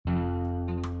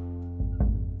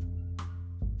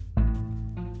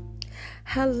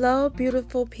Hello,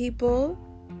 beautiful people.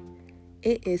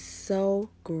 It is so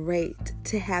great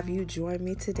to have you join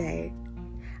me today.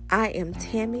 I am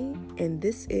Tammy, and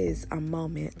this is A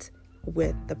Moment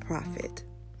with the Prophet.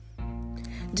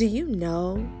 Do you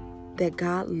know that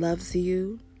God loves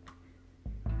you?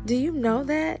 Do you know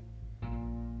that?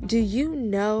 Do you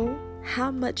know how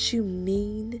much you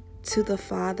mean to the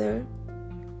Father?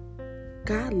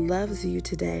 God loves you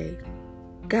today.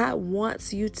 God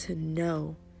wants you to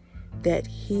know that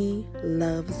He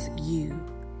loves you.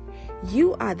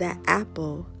 You are the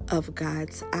apple of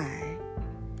God's eye.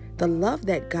 The love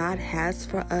that God has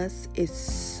for us is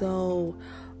so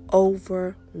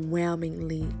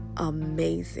overwhelmingly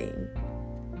amazing.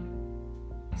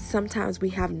 Sometimes we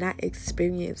have not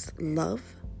experienced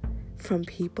love from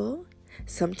people.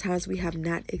 Sometimes we have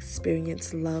not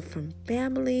experienced love from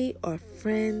family or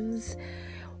friends,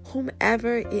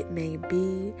 whomever it may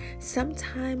be.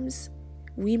 Sometimes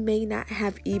we may not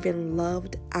have even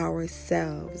loved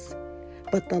ourselves,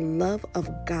 but the love of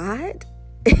God,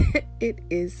 it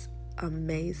is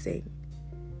amazing.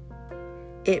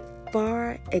 It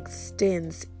far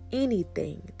extends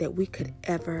anything that we could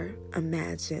ever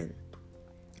imagine.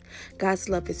 God's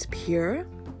love is pure.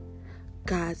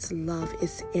 God's love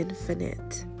is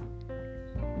infinite.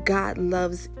 God's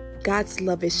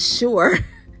love is sure.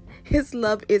 His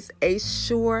love is a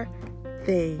sure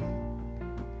thing.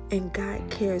 And God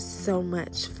cares so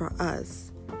much for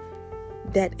us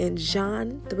that in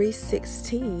John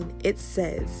 3:16 it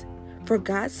says, "For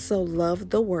God so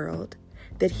loved the world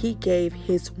that He gave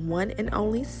His one and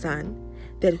only Son,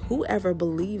 that whoever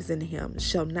believes in Him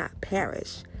shall not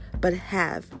perish, but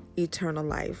have eternal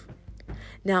life."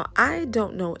 Now, I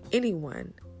don't know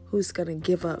anyone who's going to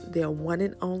give up their one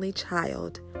and only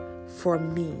child for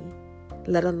me,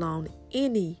 let alone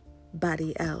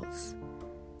anybody else.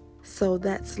 So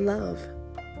that's love.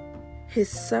 His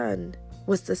Son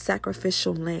was the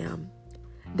sacrificial lamb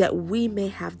that we may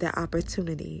have the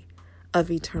opportunity of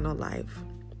eternal life.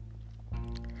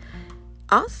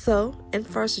 Also, in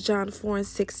 1 John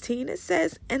 4:16, it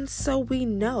says, "And so we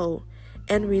know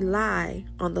and rely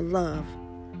on the love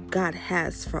God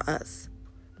has for us.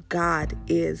 God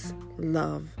is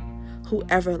love.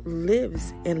 Whoever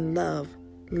lives in love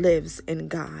lives in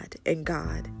God, and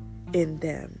God in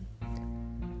them."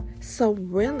 So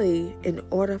really, in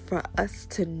order for us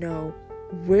to know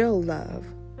real love,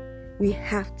 we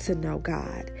have to know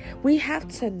God. We have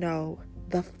to know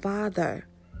the Father.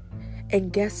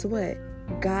 And guess what?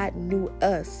 God knew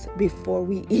us before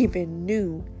we even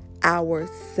knew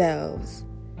ourselves.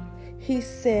 He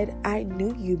said, "I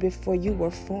knew you before you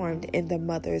were formed in the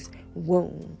mother's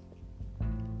womb."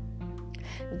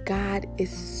 God is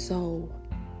so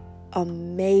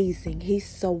amazing. He's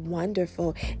so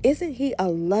wonderful. Isn't He a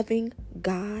loving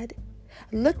God?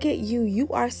 Look at you. You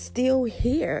are still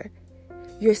here.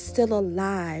 You're still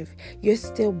alive. You're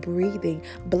still breathing.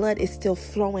 Blood is still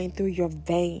flowing through your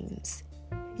veins.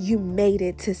 You made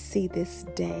it to see this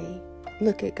day.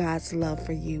 Look at God's love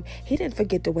for you. He didn't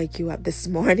forget to wake you up this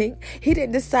morning. He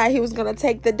didn't decide He was going to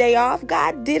take the day off.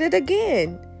 God did it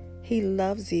again. He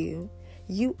loves you.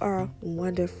 You are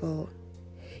wonderful.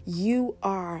 You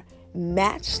are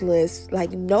matchless,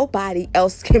 like nobody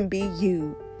else can be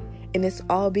you. And it's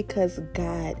all because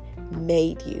God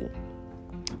made you.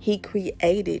 He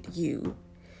created you.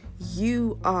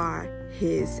 You are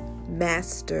His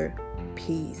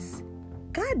masterpiece.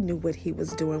 God knew what He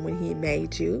was doing when He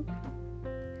made you.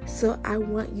 So I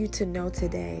want you to know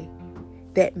today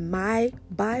that my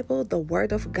Bible, the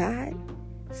Word of God,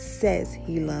 says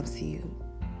He loves you.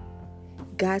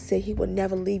 God said He would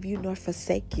never leave you nor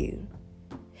forsake you.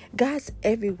 God's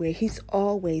everywhere. He's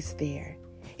always there.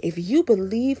 If you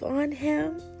believe on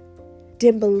Him,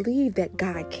 then believe that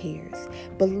God cares.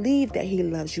 Believe that He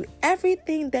loves you.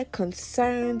 Everything that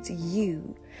concerns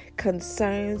you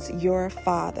concerns your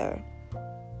Father.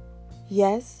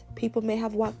 Yes, people may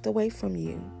have walked away from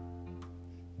you.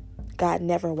 God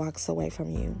never walks away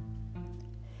from you.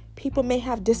 People may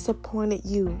have disappointed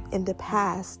you in the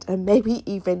past, or maybe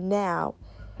even now,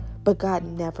 but God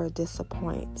never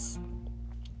disappoints.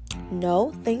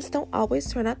 No, things don't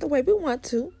always turn out the way we want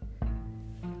to,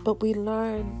 but we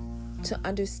learn to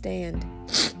understand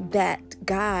that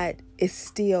God is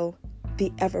still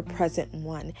the ever-present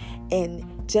one. And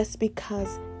just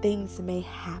because things may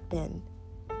happen,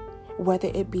 whether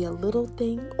it be a little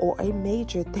thing or a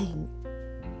major thing,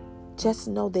 just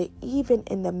know that even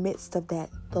in the midst of that,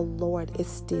 the Lord is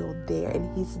still there,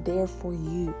 and He's there for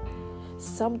you.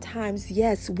 Sometimes,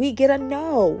 yes, we get a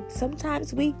no.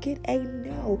 Sometimes we get a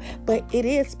no. But it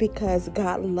is because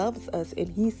God loves us and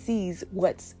he sees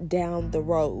what's down the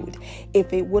road.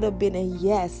 If it would have been a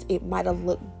yes, it might have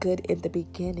looked good in the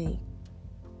beginning.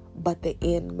 But the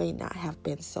end may not have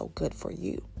been so good for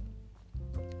you.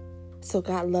 So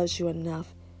God loves you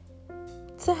enough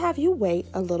to have you wait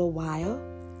a little while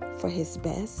for his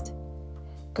best.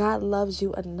 God loves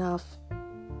you enough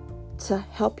to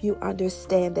help you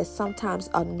understand that sometimes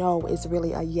a no is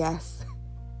really a yes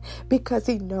because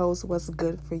he knows what's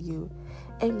good for you.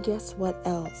 And guess what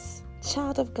else?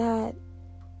 Child of God,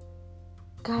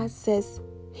 God says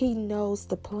he knows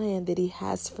the plan that he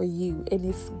has for you, and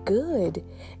it's good.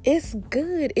 It's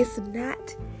good. It's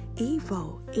not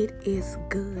evil. It is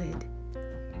good.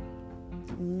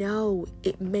 No,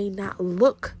 it may not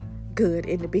look good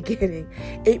in the beginning.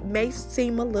 It may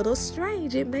seem a little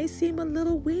strange. It may seem a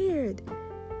little weird.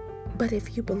 But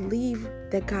if you believe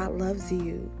that God loves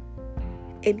you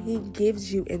and he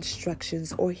gives you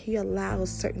instructions or he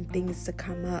allows certain things to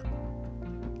come up,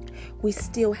 we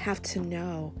still have to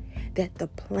know that the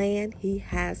plan he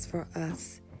has for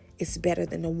us is better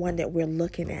than the one that we're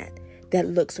looking at that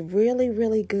looks really,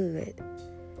 really good.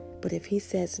 But if he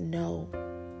says no,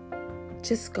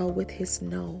 just go with his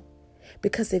no.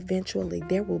 Because eventually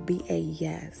there will be a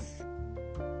yes.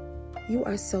 You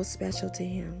are so special to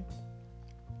him.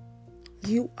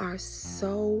 You are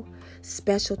so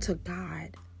special to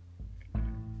God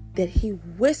that he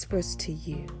whispers to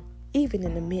you, even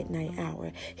in the midnight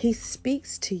hour. He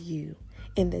speaks to you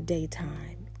in the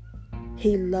daytime.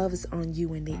 He loves on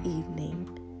you in the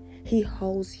evening. He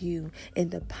holds you in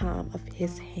the palm of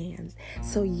his hands.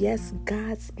 So yes,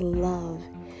 God's love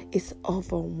is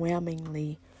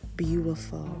overwhelmingly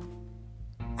beautiful.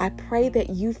 I pray that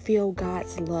you feel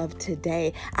God's love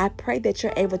today. I pray that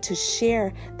you're able to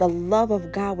share the love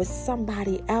of God with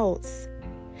somebody else,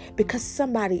 because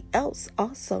somebody else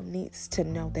also needs to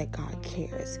know that God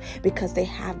cares, because they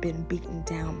have been beaten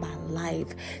down by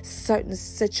life. Certain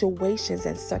situations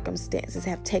and circumstances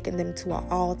have taken them to an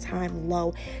all-time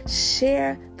low.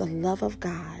 Share the love of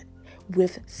God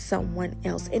with someone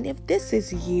else. And if this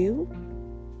is you,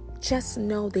 just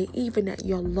know that even at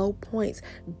your low points,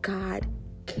 God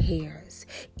cares.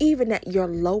 Even at your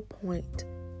low point,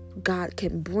 God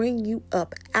can bring you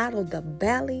up out of the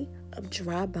valley of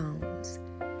dry bones,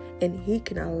 and he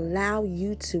can allow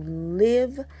you to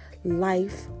live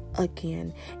life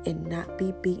again and not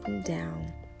be beaten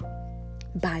down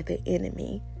by the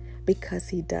enemy, because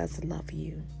he does love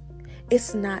you.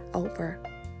 It's not over.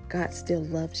 God still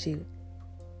loves you.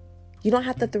 You don't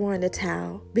have to throw in the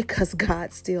towel, because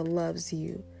God still loves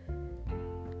you.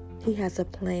 He has a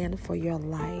plan for your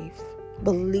life.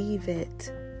 Believe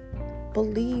it.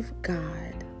 Believe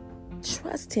God.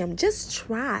 Trust him. Just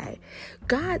try.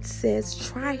 God says,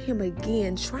 try him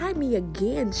again. Try me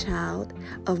again, child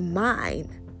of mine.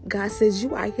 God says,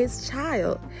 you are his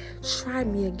child. Try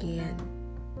me again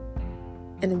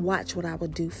and watch what I will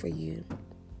do for you.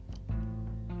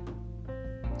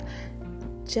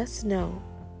 Just know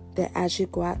that as you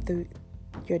go out through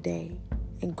your day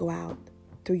and go out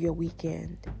through your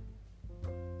weekend,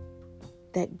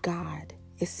 that God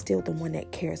is still the one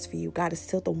that cares for you. God is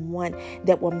still the one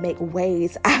that will make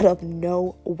ways out of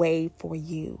no way for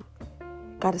you.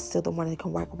 God is still the one that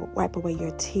can wipe away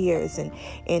your tears,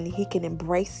 and he can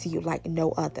embrace you like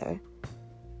no other.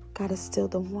 God is still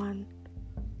the one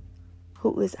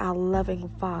who is our loving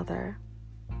Father,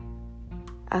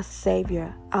 our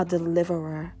Savior, our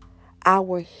deliverer,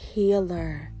 our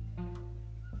healer.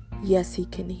 Yes, he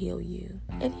can heal you,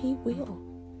 and he will.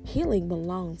 Healing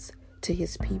belongs to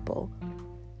his people.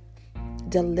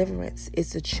 Deliverance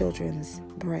is the children's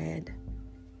bread,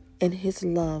 and his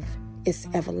love is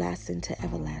everlasting to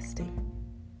everlasting.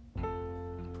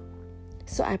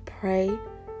 So I pray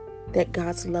that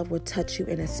God's love will touch you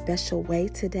in a special way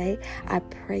today. I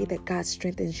pray that God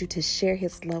strengthens you to share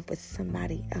his love with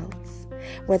somebody else.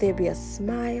 Whether it be a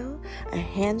smile, a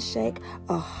handshake,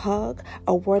 a hug,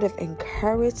 a word of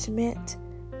encouragement,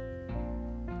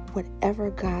 whatever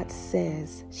God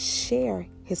says, share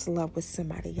his love with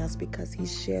somebody else, because he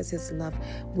shares his love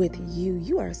with you.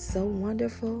 You are so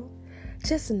wonderful.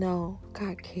 Just know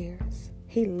God cares.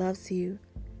 He loves you,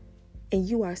 and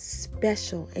you are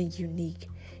special and unique.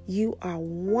 You are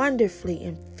wonderfully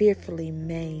and fearfully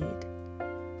made.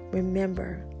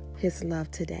 Remember his love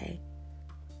today.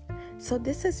 So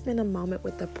this has been a moment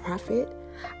with the prophet.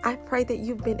 I pray that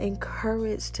you've been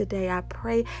encouraged today. I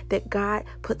pray that God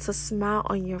puts a smile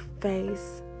on your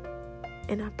face.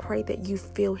 And I pray that you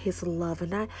feel his love.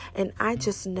 And I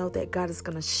just know that God is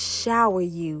going to shower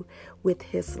you with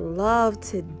his love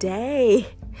today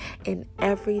and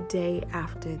every day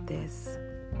after this.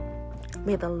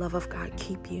 May the love of God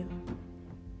keep you.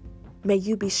 May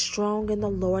you be strong in the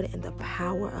Lord and the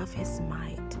power of his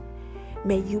might.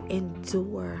 May you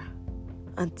endure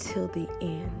until the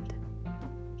end,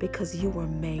 because you were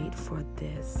made for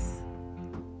this.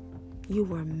 You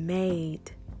were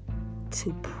made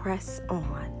to press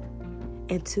on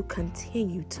and to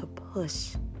continue to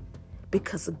push,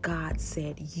 because God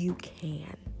said you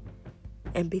can,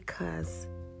 and because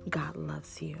God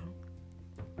loves you.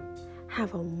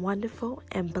 Have a wonderful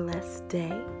and blessed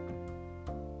day.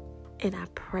 And I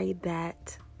pray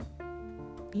that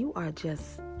you are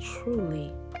just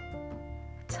truly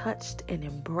touched and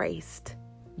embraced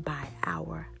by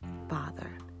our Father.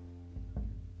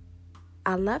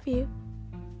 I love you,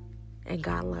 and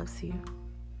God loves you.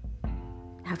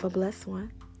 Have a blessed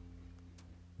one.